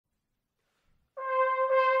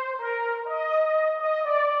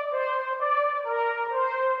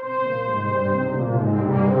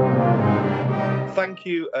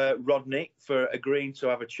thank you, Rodney, for agreeing to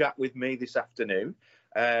have a chat with me this afternoon,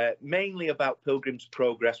 mainly about Pilgrim's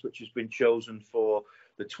Progress, which has been chosen for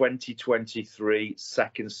the 2023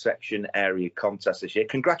 second section area contest this year.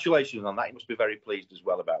 Congratulations on that. You must be very pleased as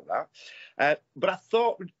well about that. But I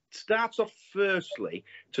thought we'd start off firstly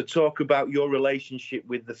to talk about your relationship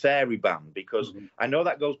with the Fairey band, because I know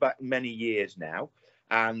that goes back many years now.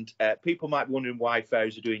 And people might be wondering why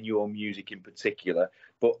Fairies are doing your music in particular,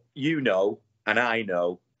 but you know, and I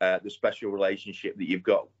know, the special relationship that you've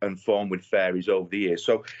got and formed with Fairies over the years.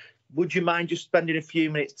 So would you mind just spending a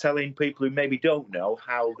few minutes telling people who maybe don't know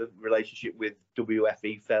how the relationship with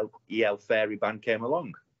WFEL Fairey band came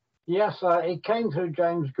along? Yes, it came through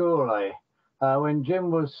James Gourlay. When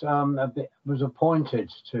Jim was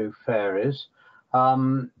appointed to Fairies,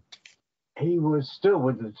 he was still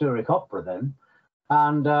with the Zurich Opera then.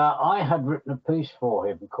 And I had written a piece for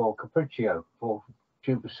him called Capriccio for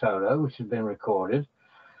tuba solo, which had been recorded.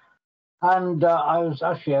 And I was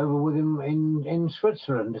actually over with him in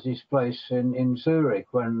Switzerland at his place in Zurich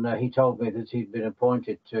when he told me that he'd been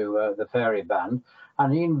appointed to the Fairey band.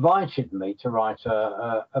 And he invited me to write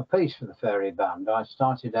a piece for the Fairey band. I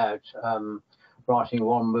started out writing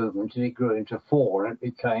one movement, and it grew into four, and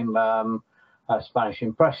it became Spanish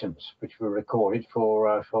Impressions, which were recorded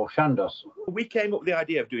for Chandos. We came up with the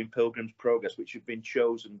idea of doing Pilgrim's Progress, which had been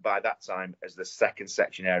chosen by that time as the second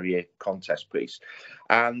section area contest piece.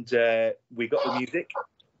 And we got the music,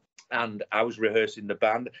 and I was rehearsing the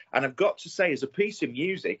band. And I've got to say, as a piece of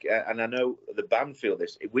music, and I know the band feel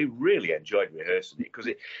this, we really enjoyed rehearsing it because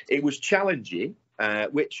it was challenging,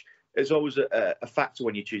 which is always a factor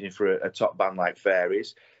when you're choosing for a top band like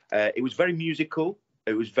Fairies. It was very musical.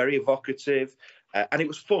 It was very evocative, and it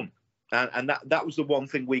was fun. And that was the one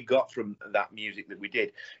thing we got from that music that we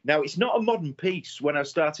did. Now, it's not a modern piece. When I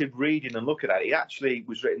started reading and looking at it, it actually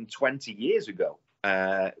was written 20 years ago,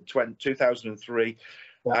 2003.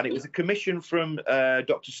 Yeah. And it was a commission from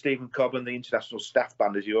Dr. Stephen Cobb and the International Staff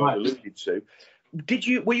Band, as you already alluded to.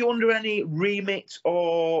 Were you under any remit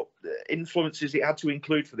or influences it had to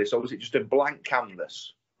include for this, or was it just a blank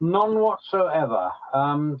canvas? None whatsoever.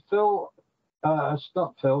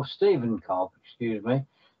 Stephen Cobb, excuse me,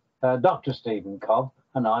 Dr. Stephen Cobb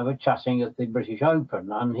and I were chatting at the British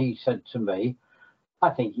Open, and he said to me,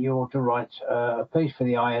 I think you ought to write a piece for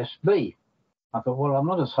the ISB. I thought, well, I'm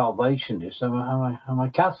not a Salvationist, I'm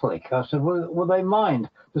a Catholic. I said, will they mind?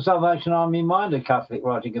 The Salvation Army mind a Catholic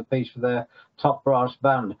writing a piece for their top brass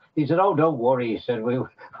band? He said, oh, don't worry, he said, we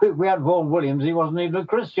had Vaughan Williams, he wasn't even a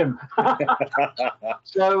Christian.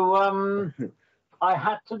 So I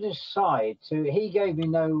had to decide he gave me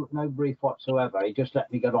no brief whatsoever. He just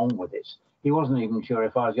let me get on with it. He wasn't even sure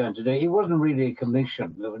if I was going to do it. It wasn't really a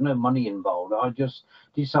commission. There was no money involved. I just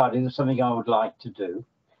decided it's something I would like to do.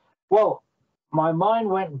 Well, my mind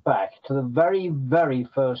went back to the very, very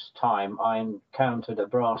first time I encountered a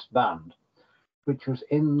brass band, which was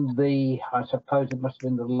in I suppose it must have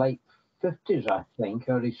been the late 50s, I think,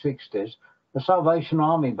 early 60s. The Salvation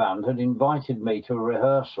Army band had invited me to a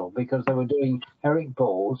rehearsal because they were doing Eric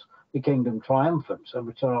Ball's The Kingdom Triumphant,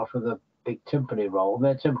 which are after the big timpani role.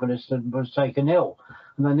 Their timpanist was taken ill,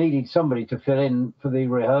 and they needed somebody to fill in for the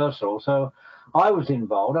rehearsal. So I was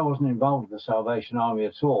involved. I wasn't involved with the Salvation Army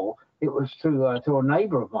at all. It was through a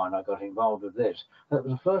neighbour of mine I got involved with this. It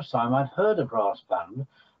was the first time I'd heard a brass band,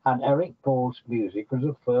 and Eric Ball's music was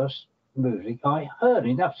the first music I heard.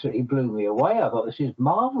 It absolutely blew me away. I thought, this is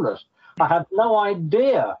marvellous. I had no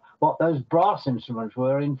idea what those brass instruments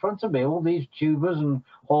were in front of me, all these tubas and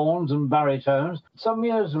horns and baritones. Some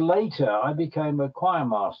years later, I became a choir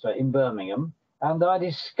master in Birmingham, and I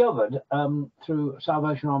discovered through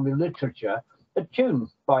Salvation Army literature a tune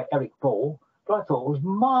by Eric Ball that I thought was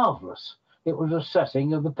marvellous. It was a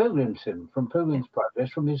setting of the Pilgrim's hymn from Pilgrim's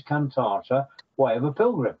Progress from his cantata, Way of a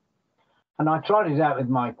Pilgrim. And I tried it out with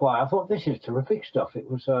my choir. I thought, this is terrific stuff. It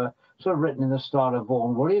was sort of written in the style of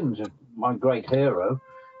Vaughan Williams, my great hero,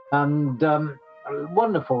 and a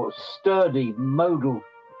wonderful, sturdy, modal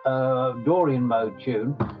Dorian mode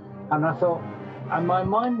tune. And I thought, and my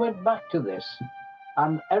mind went back to this,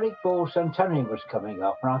 and Eric Ball's centenary was coming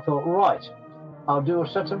up, and I thought, right, I'll do a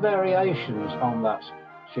set of variations on that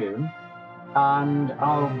tune, and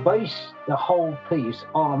I'll base the whole piece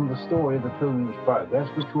on the story of the Pilgrim's Progress,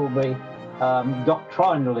 which will be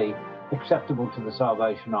doctrinally acceptable to the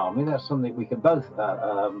Salvation Army. That's something we can both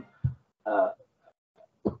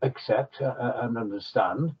accept and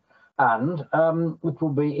understand, and which will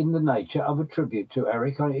be in the nature of a tribute to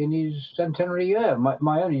Eric in his centenary year.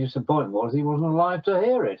 My only disappointment was he wasn't alive to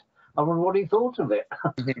hear it. I wonder what he thought of it.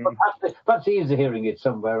 Perhaps he is hearing it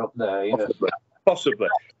somewhere up there. You know. Possibly.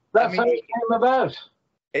 That's how it came about.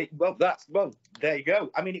 Well, there you go.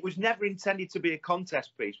 I mean, it was never intended to be a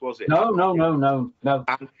contest piece, was it? No.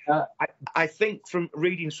 And I think from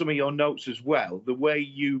reading some of your notes as well, the way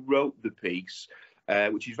you wrote the piece,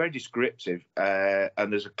 which is very descriptive,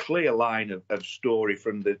 and there's a clear line of story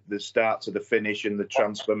from the start to the finish and the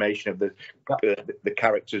transformation of the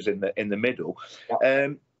characters in the middle.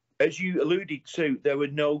 As you alluded to, there were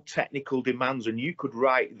no technical demands, and you could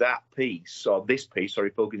write that piece, or this piece,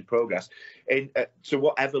 sorry, Pilgrim's Progress, to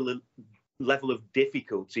whatever level of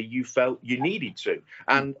difficulty you felt you needed to.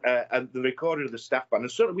 And the recording of the staff band,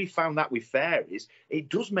 and certainly we found that with Fairey's, it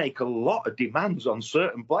does make a lot of demands on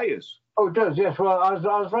certain players. Oh, it does, yes. Well, I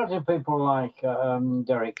was writing people like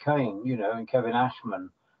Derek Kane, you know, and Kevin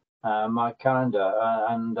Ashman, Mike Callender,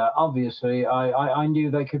 and obviously I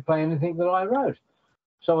knew they could play anything that I wrote.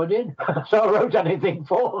 So I did. So I wrote anything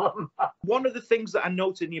for them. One of the things that I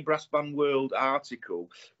noted in your Brass Band World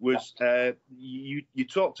article was you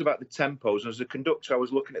talked about the tempos. And as a conductor, I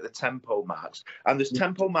was looking at the tempo marks. And there's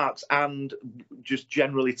tempo marks and just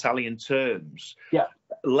general Italian terms. Yeah.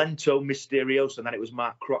 Lento, Misterioso, and then it was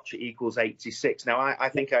marked crotchet equals 86. Now, I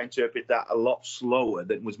think I interpret that a lot slower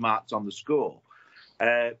than was marked on the score.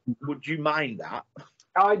 Would you mind that?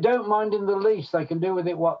 I don't mind in the least. They can do with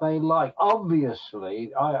it what they like.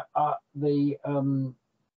 Obviously, the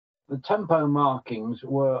tempo markings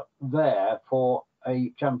were there for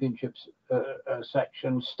a championships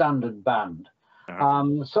section standard band.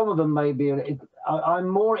 Some of them may be. I'm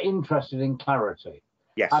more interested in clarity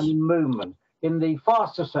and in movement. In the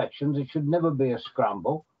faster sections, it should never be a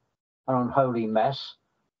scramble, an unholy mess,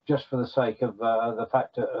 just for the sake of the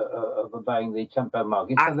fact of obeying the tempo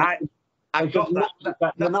markings. I got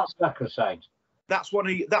that. They're not sacrosanct. That's one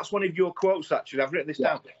of your quotes, actually. I've written this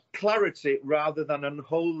down. Clarity rather than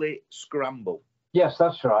unholy scramble. Yes,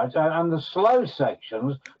 that's right. And the slow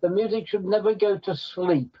sections, the music should never go to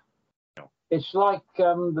sleep. No. It's like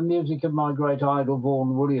the music of my great idol,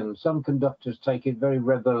 Vaughan Williams. Some conductors take it very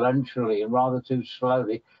reverentially and rather too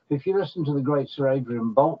slowly. If you listen to the great Sir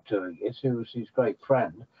Adrian Boult doing it, who was his great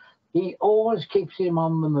friend, he always keeps him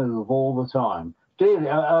on the move all the time.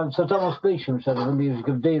 Sir Thomas Beecham said of the music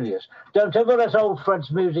of Delius, don't ever let old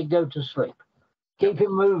Fred's music go to sleep. Keep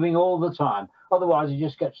him moving all the time. Otherwise, he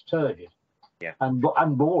just gets turgid and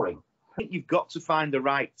boring. I think you've got to find the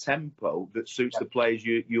right tempo that suits the players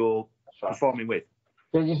you're performing with.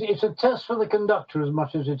 It's a test for the conductor as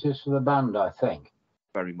much as it is for the band, I think.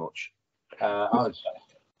 Very much. I would say.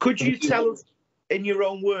 Could you tell us, in your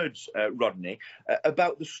own words, Rodney,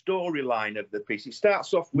 about the storyline of the piece? It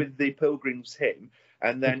starts off with the Pilgrim's Hymn,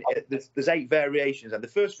 and then there's 8 variations, and the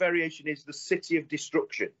first variation is the City of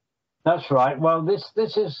Destruction. That's right. Well, this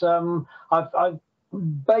is I've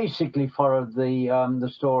basically followed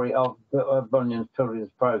the story of Bunyan's Pilgrim's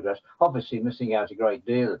Progress. Obviously, missing out a great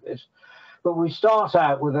deal of this, but we start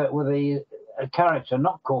out with a character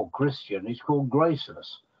not called Christian. He's called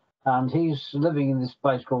Graceless. And he's living in this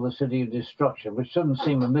place called the City of Destruction, which doesn't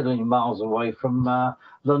seem a million miles away from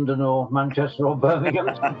London or Manchester or Birmingham.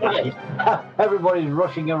 Everybody's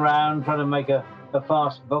rushing around trying to make a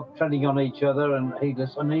fast buck, treading on each other and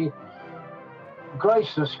heedless. And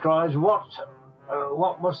Graceless cries,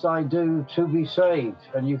 what must I do to be saved?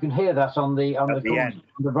 And you can hear that on the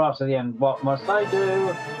brass at the end. What must I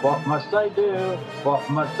do? What must I do? What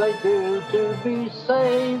must I do to be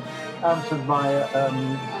saved? Answered by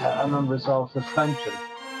an unresolved suspension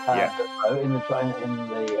in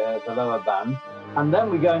the lower band, and then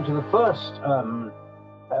we go into the first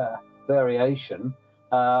variation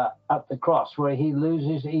at the cross, where he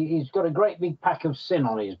loses. He's got a great big pack of sin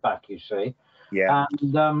on his back, you see,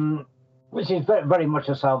 and which is very, very much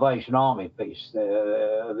a Salvation Army piece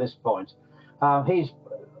at this point. He's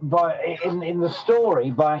in the story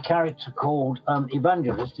by a character called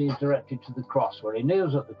Evangelist. He's directed to the cross, where he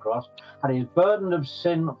kneels at the cross and his burden of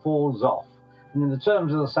sin falls off. And in the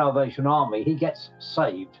terms of the Salvation Army, he gets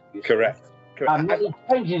saved. Correct. And then he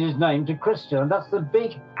changes his name to Christian, and that's the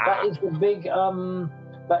big. That is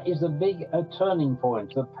the big turning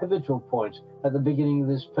point, the pivotal point at the beginning of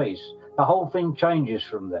this piece. The whole thing changes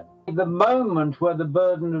from then. The moment where the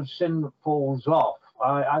burden of sin falls off,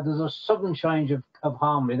 there's a sudden change of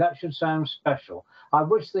harmony. That should sound special. I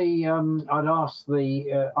wish I'd asked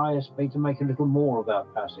the ISB to make a little more of that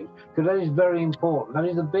passage, because that is very important. That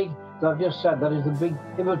is the big, as I've just said, that is the big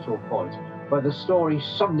pivotal point where the story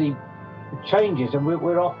suddenly changes, and we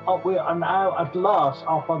are now at last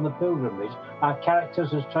off on the pilgrimage. Our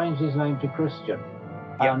characters has changed his name to Christian,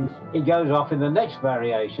 and he goes off in the next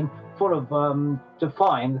variation full of to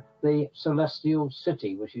find the celestial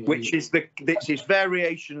city, which is this is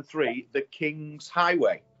variation 3, the King's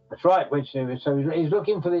Highway. That's right. So he's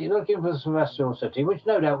looking for the celestial city, which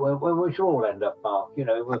no doubt we shall all end up, Mark. You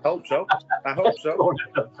know. I hope so. I hope so.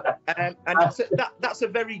 And that's a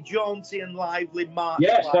very jaunty and lively march.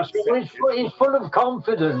 Yes, that's right. He's full of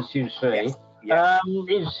confidence. You see. Yes.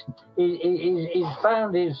 He's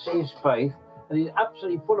found his faith, and he's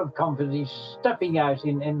absolutely full of confidence. He's stepping out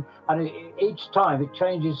and each time it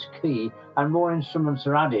changes key and more instruments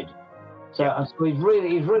are added. So he's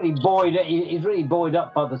really buoyed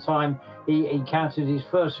up by the time he encounters his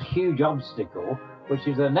first huge obstacle, which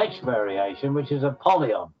is the next variation, which is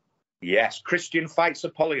Apollyon. Yes, Christian fights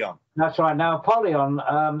Apollyon. That's right. Now Apollyon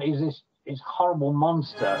is this horrible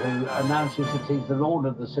monster who announces that he's the lord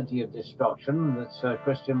of the city of destruction, that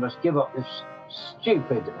Christian must give up this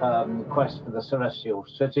stupid quest for the celestial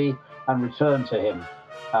city and return to him,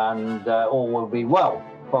 and all will be well.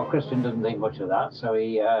 Well, Christian doesn't think much of that, so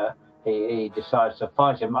he decides to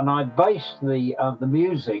fight him. And I based the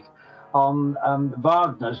music on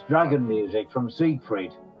Wagner's dragon music from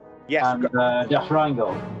Siegfried. Yes, and Das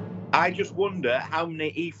Rheingold. I just wonder how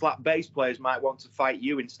many E-flat bass players might want to fight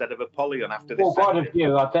you instead of Apollyon after this. Well, quite a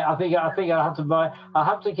few. I think I have to buy. I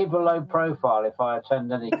have to keep a low profile if I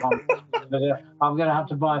attend any concerts. But I'm going to have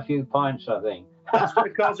to buy a few pints, I think. That's going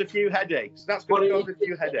to cause a few headaches.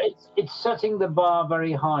 It's setting the bar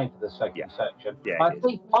very high for the second section. Yeah, I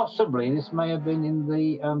think possibly this may have been in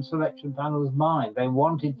the selection panel's mind. They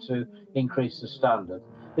wanted to increase the standard.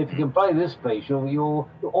 If you can play this piece, you're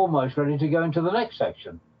almost ready to go into the next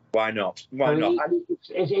section. Why not? Why not?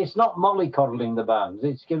 It's not mollycoddling the bands.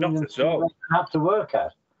 It's giving them something they have to work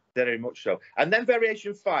at. Very much so. And then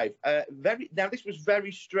variation 5. Now this was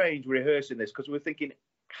very strange rehearsing this, because we were thinking,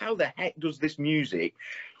 how the heck does this music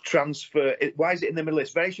transfer? Why is it in the middle of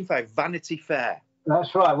this? Variation 5, Vanity Fair.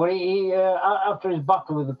 That's right. Well, he after his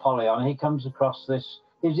battle with Apollyon, he comes across this.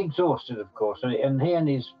 He's exhausted, of course, and he and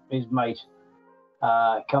his mate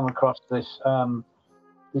come across this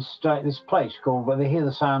this place called, where they hear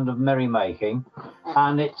the sound of merrymaking,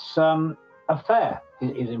 and it's a fair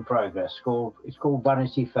is in progress. It's called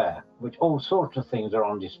Vanity Fair, which all sorts of things are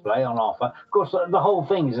on display, on offer. Of course, the whole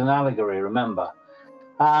thing is an allegory, remember.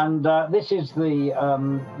 And this is the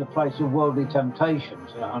place of worldly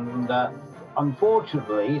temptations, and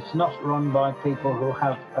unfortunately, it's not run by people who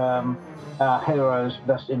have our hero's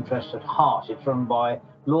best interest at heart. It's run by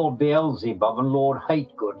Lord Beelzebub and Lord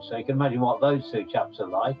Hategood, so you can imagine what those two chaps are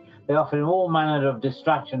like. They offer him all manner of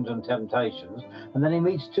distractions and temptations, and then he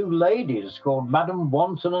meets two ladies called Madam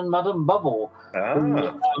Wanton and Madam Bubble,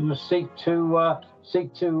 who seek to they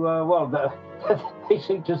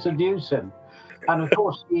seek to seduce him. And of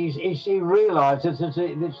course, he realises that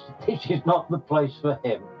this is not the place for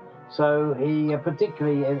him. So he,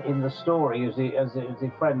 particularly in the story, as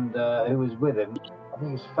the friend who was with him, I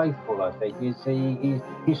think he's faithful. I think he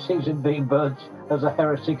sees him being burnt as a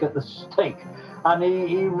heretic at the stake, and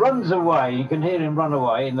he runs away. You can hear him run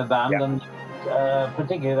away in the band, and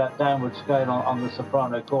particularly that downward scale on the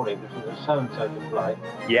soprano accordion, which is a so-and-so to play.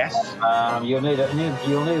 Yes. You'll need a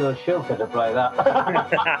shilker to play that.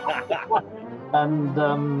 And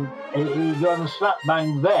he goes slap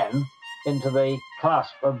bang then into the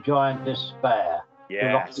clasp of giant despair.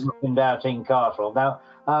 Yes. In Doubting Castle. Now,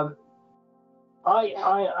 I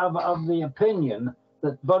am of the opinion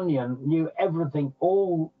that Bunyan knew everything,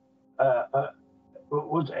 was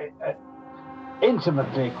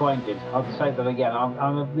intimately acquainted. I'll say that again.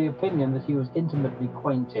 I'm of the opinion that he was intimately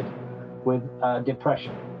acquainted with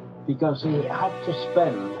depression, because he had to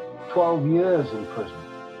spend 12 years in prison,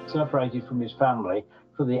 separated from his family,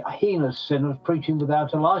 for the heinous sin of preaching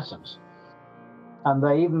without a license. And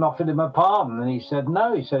they even offered him a pardon, and he said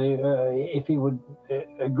no. He said if he would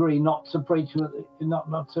agree not to preach,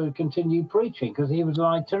 not to continue preaching, because he was an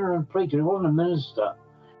itinerant preacher. He wasn't a minister;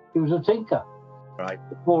 he was a tinker. Right.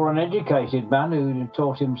 For an educated man who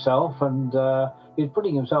taught himself, and he was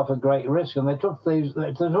putting himself at great risk. And they took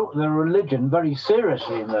their religion very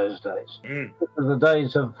seriously in those days. The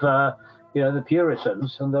days of the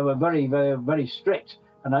Puritans, and they were very, very, very strict.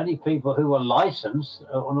 And only people who were licensed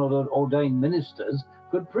or ordained ministers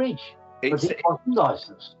could preach. But he wasn't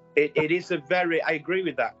licensed. It is I agree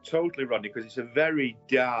with that totally, Rodney, because it's a very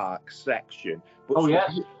dark section. But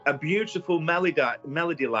yes. A beautiful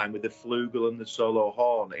melody line with the flugel and the solo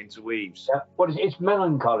horn interweaves. Yeah. Well, it's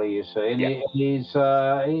melancholy, you see. And he's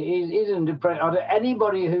in depression.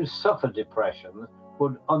 Anybody who's suffered depression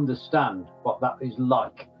would understand what that is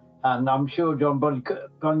like. And I'm sure John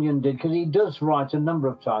Bunyan did, because he does write a number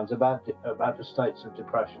of times about the states of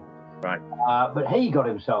depression. Right. But he got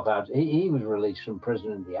himself out. He was released from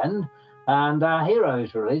prison in the end, And our hero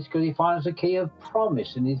is released because he finds a key of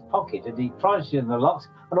promise in his pocket, and he tries it in the locks,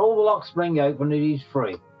 and all the locks spring open, and he's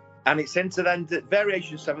free. And it's into then the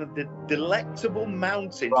variation 7, the Delectable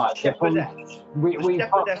Mountains. Right. Shepherdess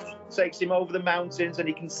takes him over the mountains, and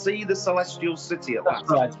he can see the Celestial City at last.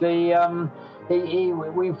 That's right.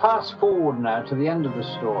 We fast forward now to the end of the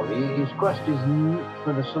story. His quest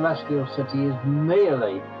for the Celestial City is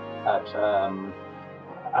merely at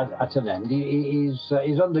an end.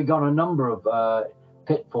 He's undergone a number of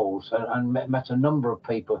pitfalls and met a number of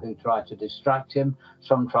people who tried to distract him.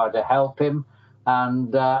 Some tried to help him.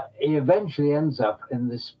 And he eventually ends up in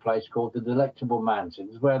this place called the Delectable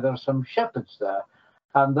Mountains, where there are some shepherds there.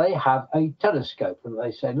 And they have a telescope. And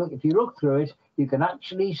they say, look, if you look through it, you can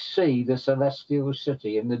actually see the Celestial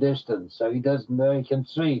City in the distance. So he doesn't know he can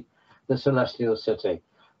see the Celestial City.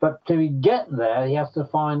 But to get there, he has to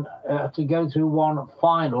to go through one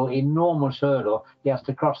final enormous hurdle. He has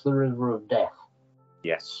to cross the River of Death.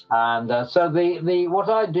 Yes. And so what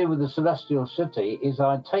I do with the Celestial City is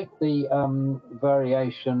I take the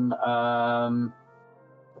variation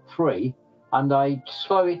 3 and I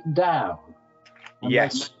slow it down.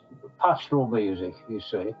 Yes. Pastoral music, you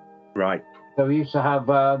see. Right. So we used to have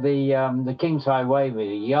the King's Highway with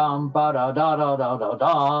yum ba da da da da da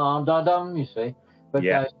da da dum, you see. But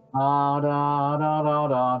yeah. Da da da da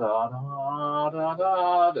da da da da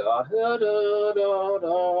da da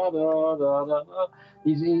da da da.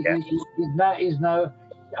 He's now,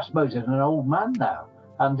 I suppose, he's an old man now,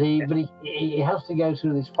 and he has to go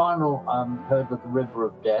through this final hurdle of the River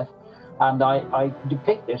of Death, and I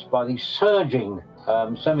depict this by these surging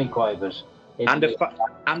semiquavers. And a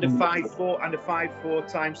 5/4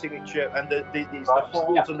 time signature, and the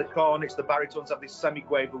halls and the cornets, the baritones have this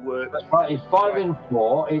semiquaver work. That's right. It's 5 and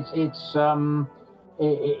 4.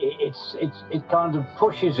 It kind of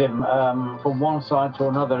pushes him from one side to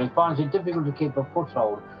another. He finds it difficult to keep a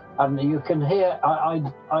foothold, and you can hear.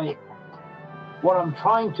 What I'm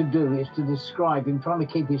trying to do is to describe him trying to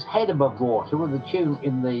keep his head above water with the tune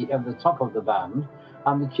at the top of the band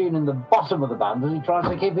and the tune in the bottom of the band as he tries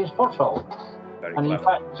to keep his foothold. Very and clever. In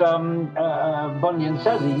fact, Bunyan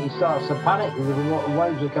says he starts to panic because the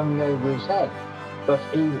waves are coming over his head, but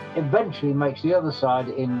he eventually makes the other side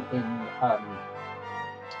in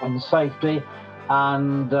safety,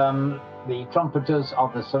 and the trumpeters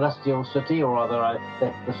of the Celestial City, or rather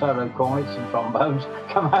the solo cornets and trombones,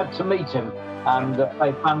 come out to meet him and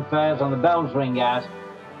play fanfares, and the bells ring out,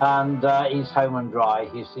 and he's home and dry.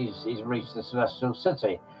 He's reached the Celestial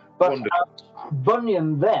City. But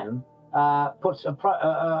Bunyan then puts an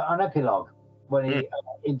epilogue when he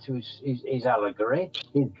into his allegory,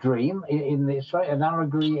 his dream, an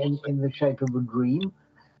allegory in the shape of a dream.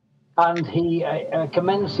 And he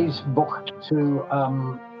commends his book to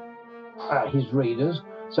his readers.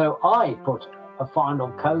 So I put a final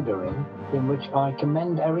coda in which I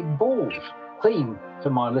commend Eric Ball's theme to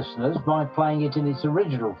my listeners by playing it in its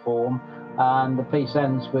original form. And the piece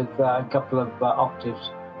ends with a couple of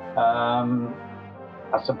octaves.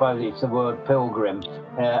 I suppose it's the word Pilgrim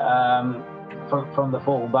from the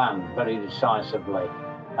full band very decisively.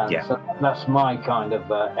 And so that's my kind of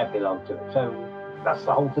epilogue to it. So that's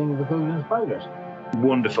the whole thing of the Pilgrim's Progress.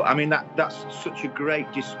 Wonderful. I mean, that's such a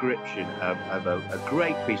great description of a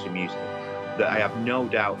great piece of music that I have no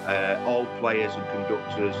doubt all players and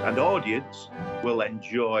conductors and audience will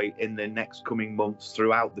enjoy in the next coming months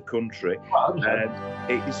throughout the country.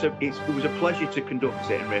 It was a pleasure to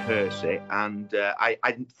conduct it and rehearse it, and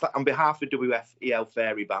on behalf of WFEL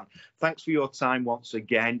Fairey Band, thanks for your time once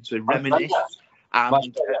again to reminisce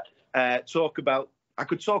and talk about. I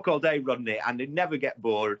could talk all day, Rodney, and it'd never get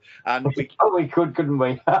bored. And we could, couldn't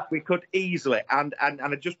we? We could easily. And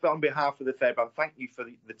just on behalf of the Fairey Band, thank you for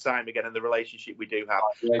the time again and the relationship we do have.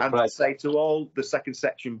 And to say to all the second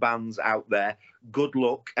section bands out there, good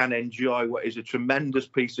luck and enjoy what is a tremendous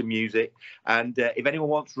piece of music. And if anyone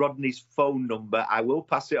wants Rodney's phone number, I will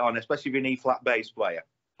pass it on, especially if you're an E-flat bass player.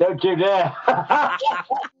 Don't you dare.